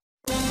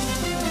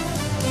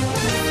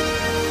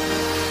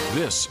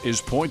This is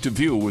Point of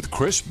View with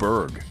Chris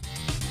Berg.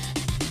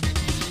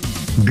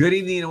 Good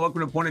evening and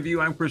welcome to Point of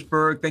View. I'm Chris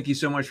Berg. Thank you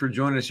so much for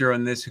joining us here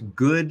on this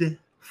Good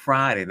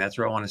Friday. And that's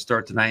where I want to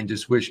start tonight and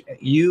just wish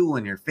you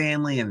and your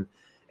family and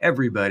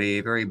everybody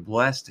a very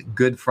blessed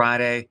Good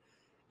Friday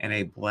and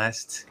a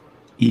blessed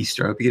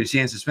Easter. I hope you get a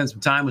chance to spend some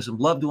time with some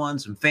loved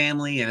ones, some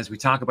family. And as we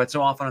talk about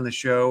so often on the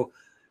show,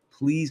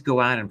 please go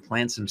out and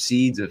plant some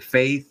seeds of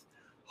faith,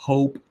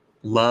 hope,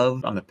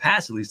 love. On the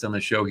past, at least on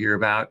the show here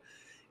about,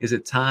 is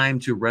it time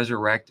to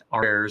resurrect our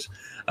prayers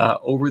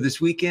over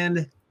this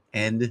weekend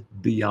and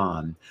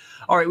beyond.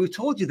 All right, we've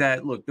told you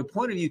that, look, the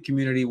Point of View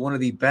community, one of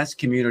the best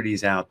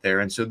communities out there.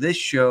 And so this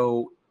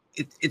show,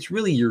 it's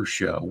really your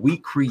show. We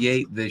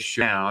create this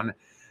show down.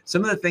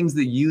 Some of the things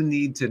that you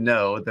need to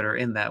know that are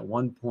in that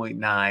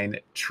 $1.9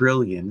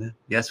 trillion,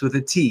 yes, with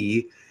a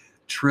T,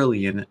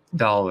 trillion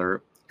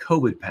dollar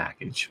COVID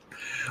package.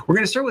 We're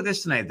going to start with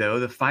this tonight,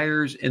 though. The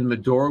fires in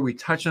Medora. We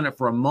touched on it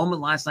for a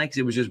moment last night because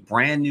it was just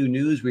brand new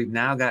news. We've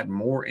now got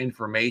more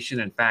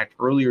information. In fact,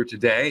 earlier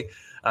today,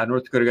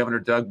 North Dakota Governor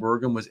Doug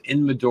Burgum was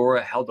in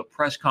Medora, held a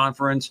press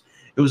conference.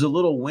 It was a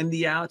little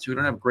windy out, so we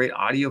don't have great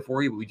audio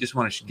for you, but we just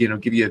want to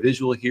give you a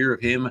visual here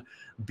of him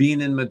being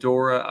in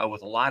Medora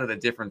with a lot of the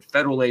different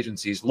federal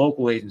agencies,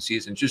 local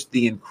agencies, and just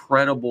the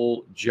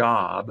incredible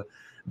job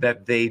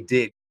that they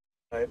did.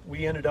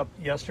 We ended up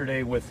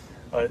yesterday with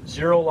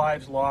 0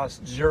 lives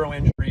lost, 0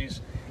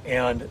 injuries,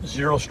 and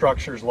 0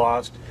 structures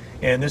lost.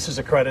 And this is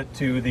a credit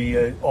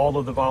to all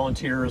of the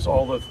volunteers,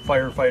 all the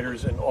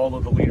firefighters, and all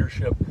of the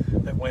leadership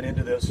that went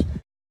into this.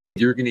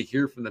 You're going to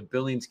hear from the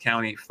Billings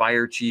County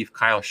Fire Chief,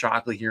 Kyle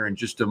Shockley, here in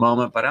just a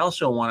moment. But I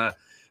also want to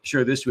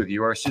share this with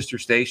you. Our sister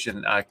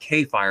station,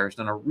 K-Fire, has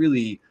done a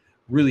really,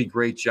 really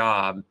great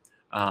job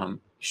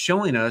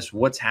showing us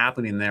what's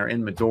happening there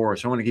in Medora.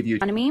 So I want to give you...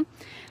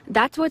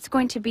 That's what's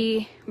going to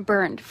be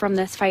burned from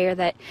this fire.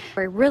 That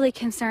we're really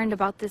concerned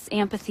about this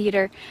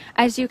amphitheater.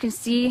 As you can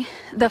see,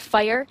 the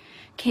fire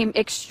came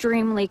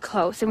extremely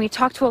close. And we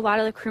talked to a lot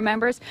of the crew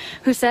members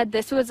who said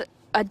this was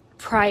a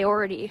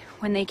priority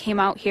when they came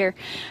out here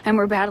and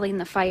were battling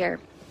the fire.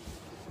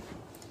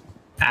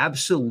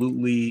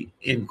 Absolutely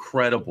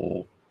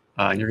incredible.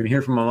 And you're going to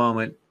hear from a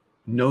moment,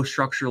 no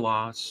structure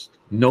lost,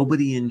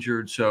 nobody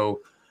injured.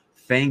 So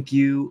thank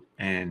you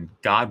and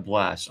God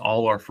bless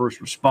all our first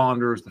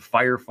responders, the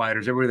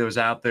firefighters, everybody that was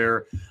out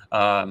there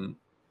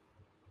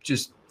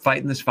just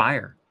fighting this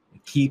fire,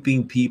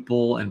 keeping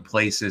people and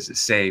places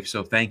safe.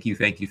 So thank you,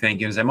 thank you,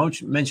 thank you. As I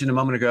mentioned a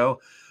moment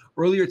ago,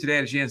 earlier today, I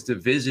had a chance to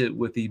visit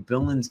with the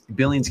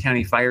Billings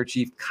County Fire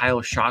Chief,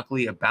 Kyle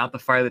Shockley, about the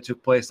fire that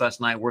took place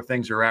last night, where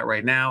things are at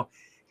right now.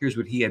 Here's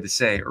what he had to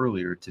say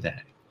earlier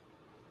today.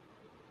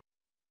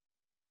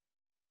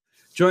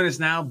 Join us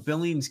now,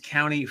 Billings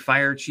County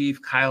Fire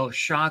Chief Kyle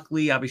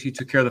Shockley. Obviously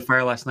took care of the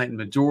fire last night in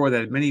Medora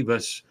that many of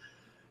us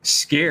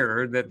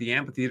scared that the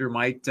amphitheater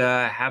might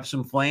have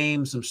some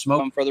flames, some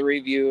smoke. For the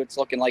review, it's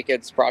looking like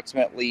it's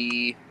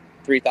approximately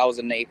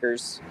 3,000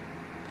 acres.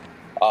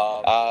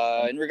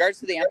 In regards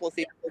to the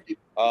amphitheater,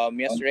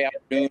 yesterday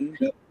afternoon,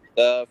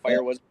 the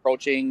fire was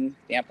approaching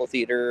the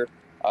amphitheater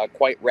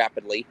quite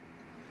rapidly.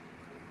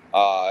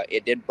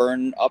 It did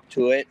burn up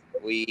to it.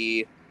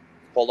 We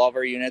pulled all of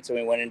our units and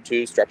we went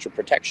into structure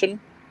protection,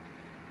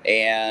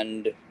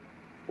 and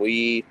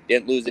we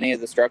didn't lose any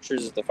of the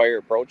structures as the fire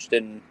approached,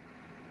 and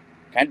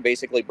kind of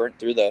basically burnt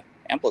through the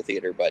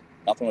amphitheater, but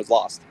nothing was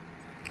lost.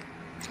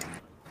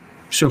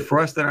 So for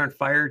us that aren't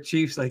fire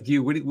chiefs like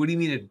you, what do you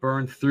mean it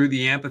burned through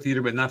the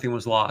amphitheater but nothing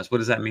was lost? What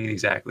does that mean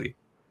exactly?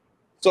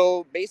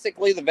 So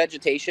basically the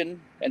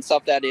vegetation and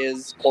stuff that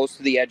is close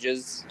to the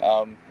edges,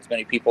 as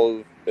many people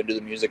who've been to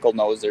the musical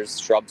knows, there's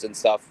shrubs and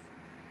stuff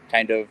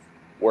kind of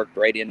worked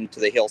right into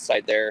the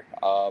hillside there.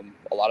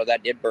 A lot of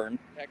that did burn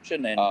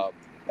protection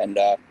and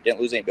didn't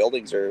lose any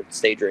buildings or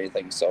stage or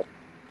anything. So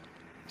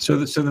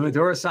the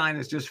Medora sign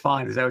is just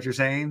fine. Is that what you're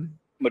saying?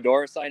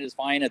 Medora sign is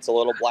fine. It's a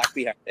little black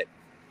behind it.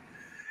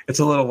 It's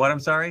a little what? I'm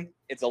sorry?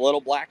 It's a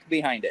little black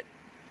behind it.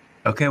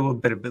 Okay, well,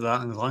 but as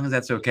long as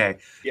that's okay.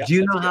 Yeah, do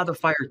you know how the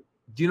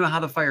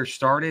fire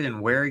started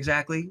and where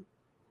exactly?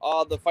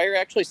 The fire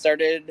actually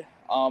started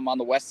on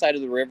the west side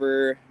of the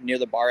river near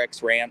the Bar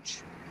X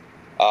Ranch.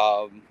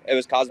 It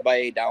was caused by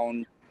a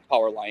down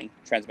power line,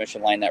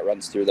 transmission line that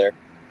runs through there.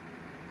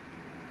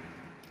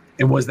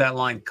 And was that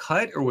line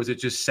cut or was it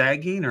just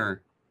sagging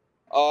or?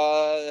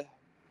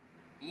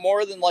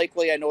 More than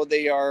likely, I know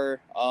they are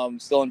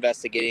still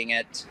investigating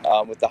it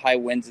with the high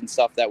winds and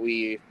stuff that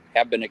we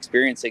have been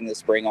experiencing this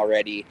spring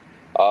already.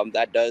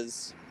 That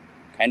does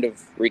kind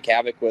of wreak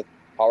havoc with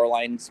power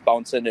lines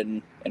bouncing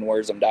and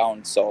wears them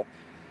down. So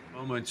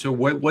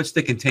what's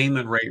the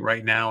containment rate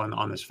right now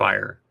on this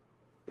fire?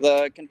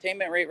 The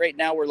containment rate right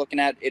now we're looking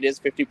at, it is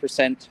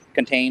 50%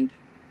 contained,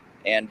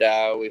 and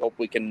we hope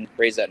we can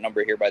raise that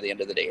number here by the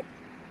end of the day.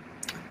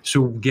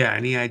 So yeah,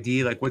 any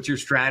idea, like what's your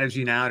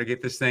strategy now to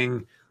get this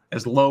thing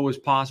as low as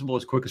possible,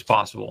 as quick as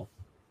possible?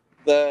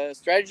 The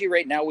strategy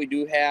right now, we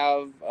do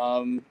have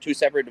 2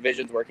 separate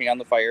divisions working on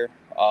the fire.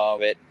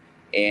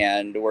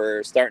 and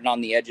we're starting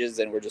on the edges,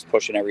 and we're just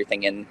pushing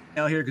everything in.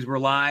 Now here, because we're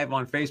live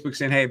on Facebook,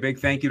 saying, hey, big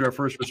thank you to our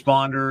first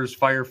responders,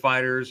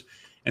 firefighters,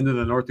 and to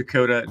the North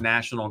Dakota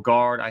National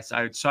Guard. I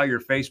saw your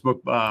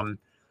Facebook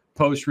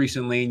post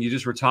recently, and you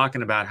just were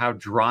talking about how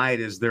dry it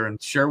is there,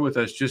 and share with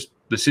us just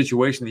the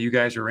situation that you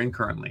guys are in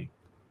currently.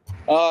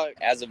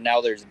 As of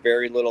now, there's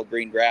very little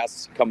green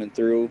grass coming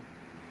through,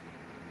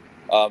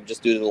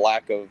 just due to the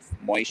lack of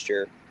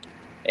moisture.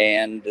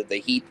 And the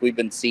heat we've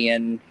been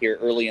seeing here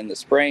early in the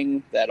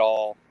spring, that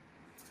all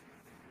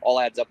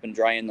adds up and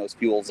drying those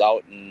fuels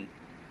out. And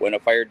when a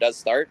fire does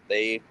start,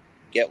 they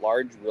get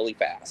large really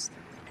fast.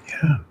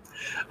 Yeah.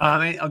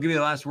 I'll give you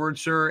the last word,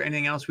 sir.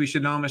 Anything else we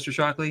should know, Mr.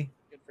 Shockley?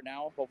 Good for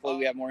now. Hopefully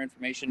we have more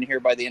information here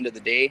by the end of the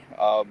day.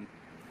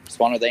 Just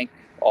want to thank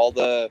all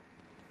the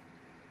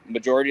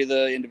majority of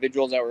the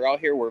individuals that were out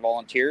here were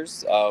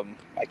volunteers.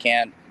 I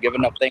can't give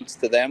enough thanks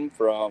to them,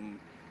 from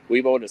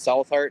Webo to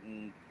Southheart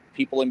and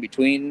people in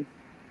between,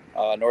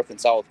 north and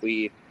south.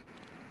 We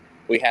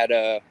had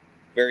a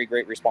very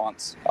great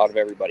response out of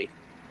everybody.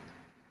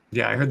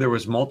 Yeah, I heard there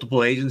was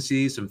multiple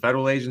agencies, some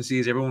federal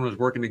agencies, everyone was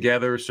working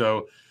together.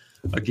 So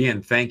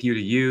again, thank you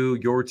to you,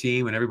 your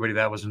team, and everybody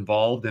that was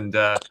involved, and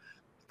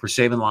for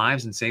saving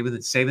lives and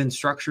saving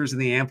structures in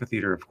the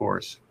amphitheater, of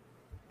course.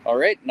 All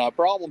right, no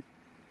problem.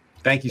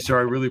 Thank you, sir.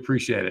 I really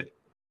appreciate it.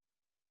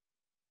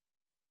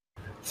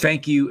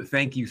 Thank you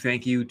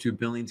to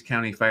Billings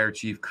County Fire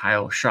Chief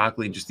Kyle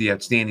Shockley, just the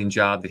outstanding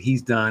job that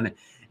he's done,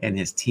 and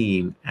his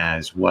team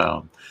as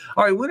well.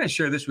 All right, we want to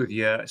share this with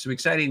you. Some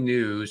exciting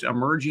news.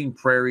 Emerging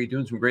Prairie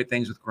doing some great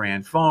things with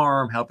Grand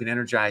Farm, helping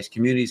energize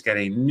communities. Got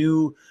a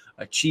new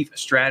Chief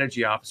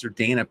Strategy Officer,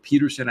 Dana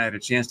Peterson. I had a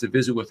chance to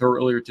visit with her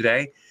earlier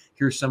today.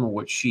 Here's some of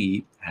what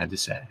she had to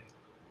say.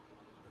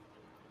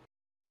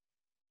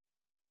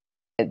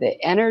 The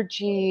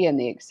energy and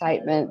the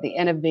excitement, the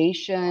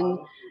innovation,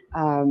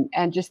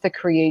 and just the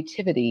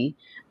creativity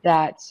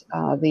that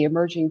the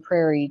Emerging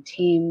Prairie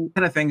team.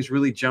 Kind of things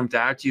really jumped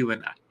out to you,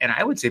 and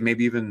I would say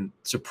maybe even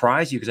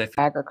surprised you, because I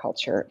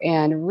agriculture,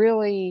 and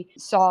really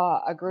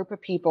saw a group of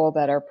people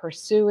that are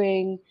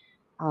pursuing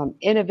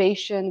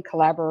innovation,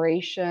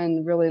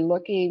 collaboration, really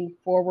looking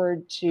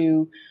forward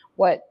to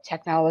what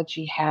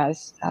technology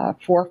has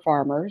for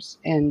farmers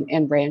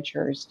and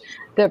ranchers.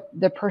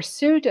 The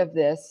pursuit of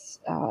this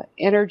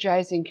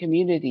energizing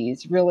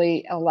communities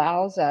really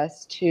allows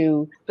us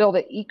to build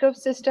an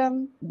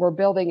ecosystem. We're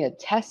building a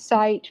test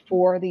site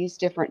for these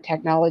different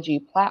technology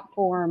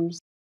platforms.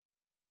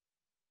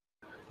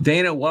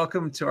 Dana,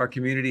 welcome to our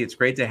community. It's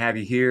great to have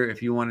you here.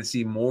 If you want to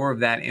see more of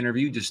that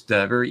interview, just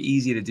very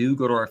easy to do.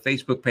 Go to our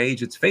Facebook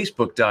page. It's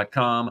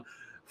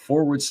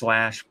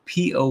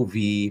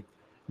facebook.com/POV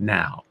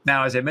Now,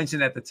 as I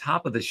mentioned at the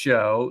top of the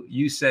show,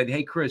 you said,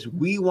 hey, Chris,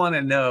 we want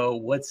to know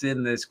what's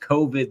in this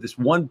COVID, this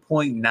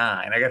 1.9.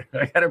 I got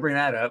to bring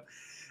that up.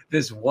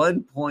 This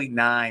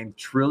 $1.9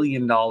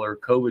 trillion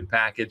COVID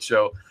package.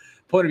 So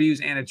Point of View's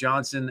Anna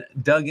Johnson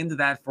dug into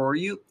that for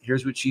you.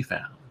 Here's what she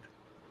found.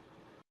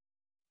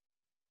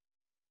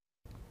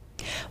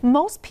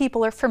 Most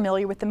people are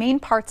familiar with the main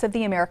parts of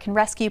the American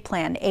Rescue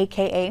Plan,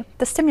 aka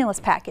the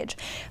stimulus package.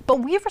 But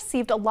we've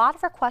received a lot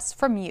of requests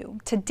from you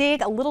to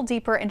dig a little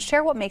deeper and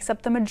share what makes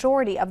up the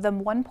majority of the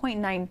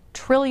 $1.9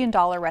 trillion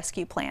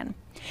rescue plan.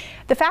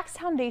 The Facts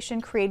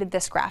Foundation created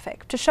this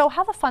graphic to show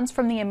how the funds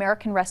from the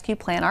American Rescue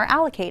Plan are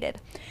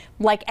allocated.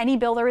 Like any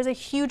bill, there is a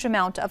huge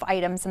amount of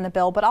items in the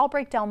bill, but I'll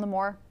break down the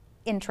more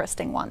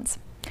interesting ones.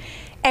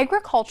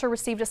 Agriculture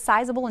received a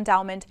sizable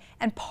endowment,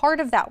 and part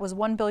of that was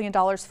 $1 billion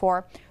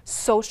for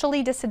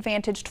socially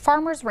disadvantaged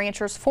farmers,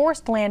 ranchers,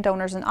 forest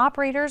landowners, and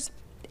operators,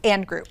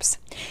 and groups.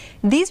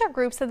 These are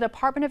groups that the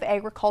Department of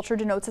Agriculture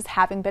denotes as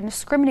having been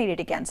discriminated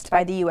against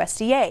by the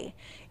USDA.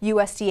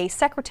 USDA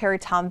Secretary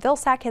Tom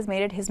Vilsack has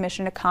made it his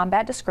mission to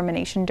combat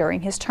discrimination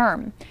during his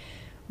term.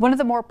 One of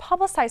the more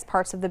publicized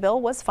parts of the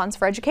bill was funds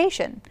for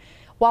education.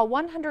 While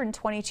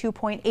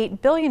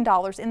 $122.8 billion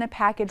in the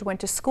package went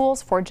to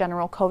schools for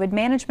general COVID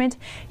management,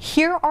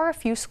 here are a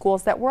few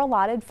schools that were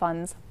allotted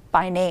funds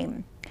by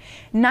name.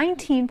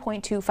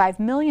 $19.25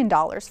 million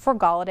for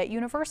Gallaudet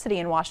University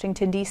in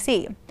Washington,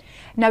 D.C.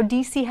 Now,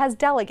 D.C. has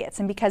delegates,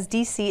 and because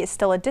D.C. is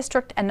still a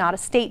district and not a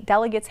state,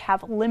 delegates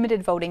have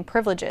limited voting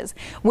privileges,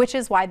 which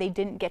is why they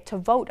didn't get to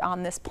vote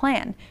on this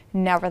plan.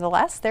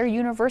 Nevertheless, their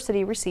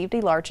university received a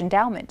large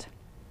endowment.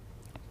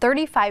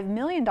 $35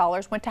 million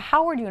went to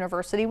Howard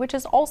University, which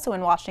is also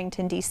in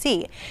Washington,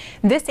 D.C.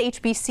 This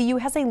HBCU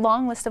has a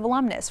long list of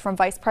alumnus, from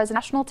Vice President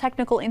National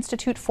Technical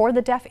Institute for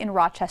the Deaf in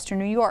Rochester,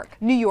 New York.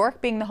 New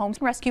York, being the home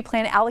rescue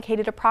plan,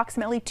 allocated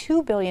approximately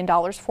 $2 billion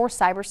for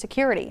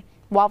cybersecurity.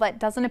 While that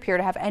doesn't appear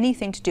to have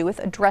anything to do with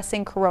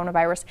addressing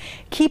coronavirus,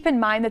 keep in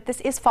mind that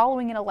this is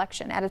following an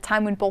election at a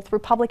time when both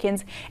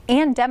Republicans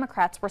and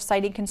Democrats were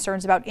citing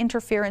concerns about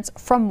interference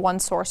from one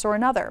source or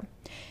another.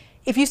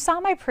 If you saw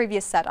my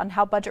previous set on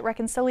how budget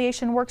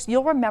reconciliation works,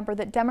 you'll remember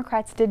that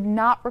Democrats did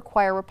not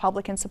require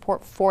Republican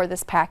support for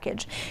this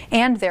package,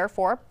 and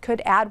therefore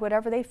could add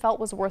whatever they felt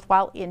was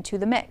worthwhile into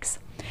the mix.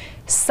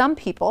 Some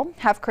people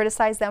have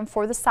criticized them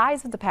for the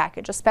size of the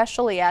package,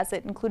 especially as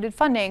it included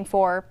funding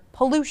for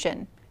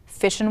pollution,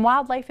 fish and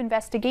wildlife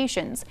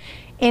investigations,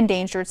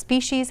 endangered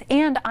species,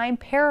 and, I'm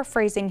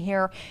paraphrasing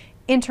here,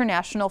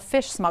 international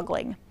fish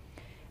smuggling.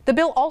 The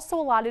bill also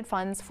allotted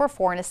funds for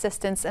foreign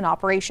assistance and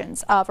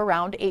operations of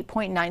around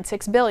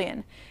 $8.96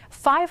 billion,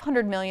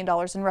 $500 million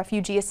in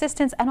refugee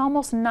assistance, and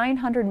almost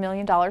 $900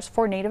 million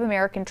for Native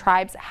American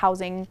tribes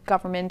housing,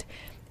 government,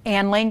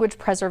 and language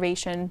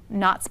preservation,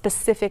 not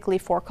specifically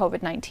for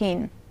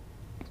COVID-19.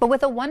 But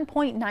with a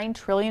 $1.9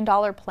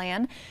 trillion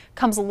plan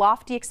comes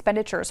lofty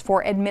expenditures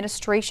for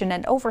administration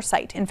and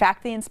oversight. In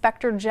fact, the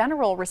Inspector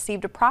General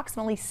received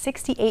approximately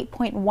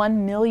 $68.1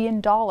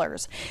 million,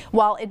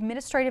 while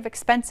administrative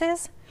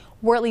expenses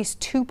were at least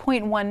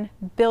 $2.1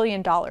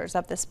 billion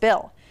of this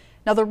bill.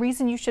 Now, the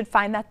reason you should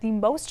find that the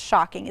most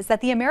shocking is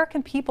that the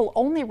American people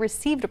only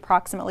received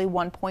approximately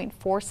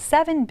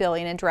 $1.47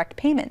 billion in direct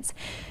payments.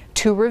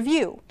 To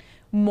review,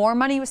 more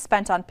money was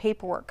spent on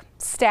paperwork,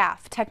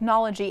 staff,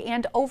 technology,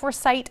 and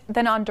oversight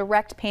than on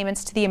direct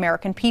payments to the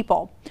American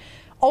people.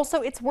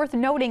 Also, it's worth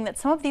noting that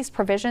some of these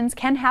provisions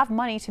can have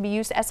money to be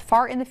used as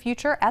far in the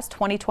future as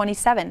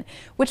 2027,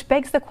 which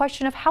begs the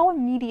question of how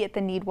immediate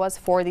the need was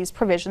for these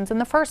provisions in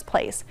the first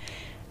place.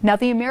 Now,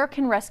 the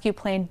American Rescue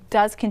Plan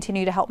does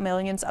continue to help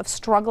millions of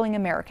struggling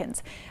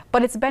Americans,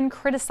 but it's been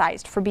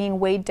criticized for being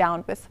weighed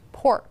down with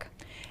pork.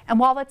 And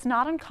while it's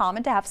not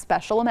uncommon to have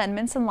special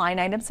amendments and line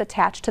items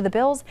attached to the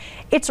bills,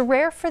 it's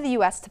rare for the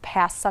U.S. to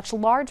pass such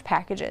large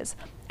packages,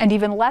 and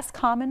even less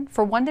common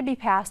for one to be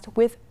passed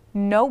with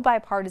no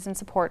bipartisan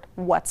support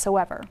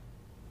whatsoever.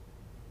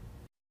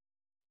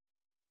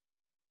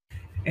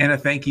 Anna,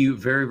 thank you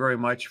very, very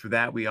much for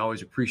that. We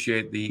always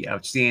appreciate the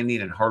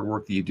outstanding and hard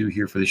work that you do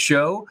here for the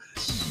show.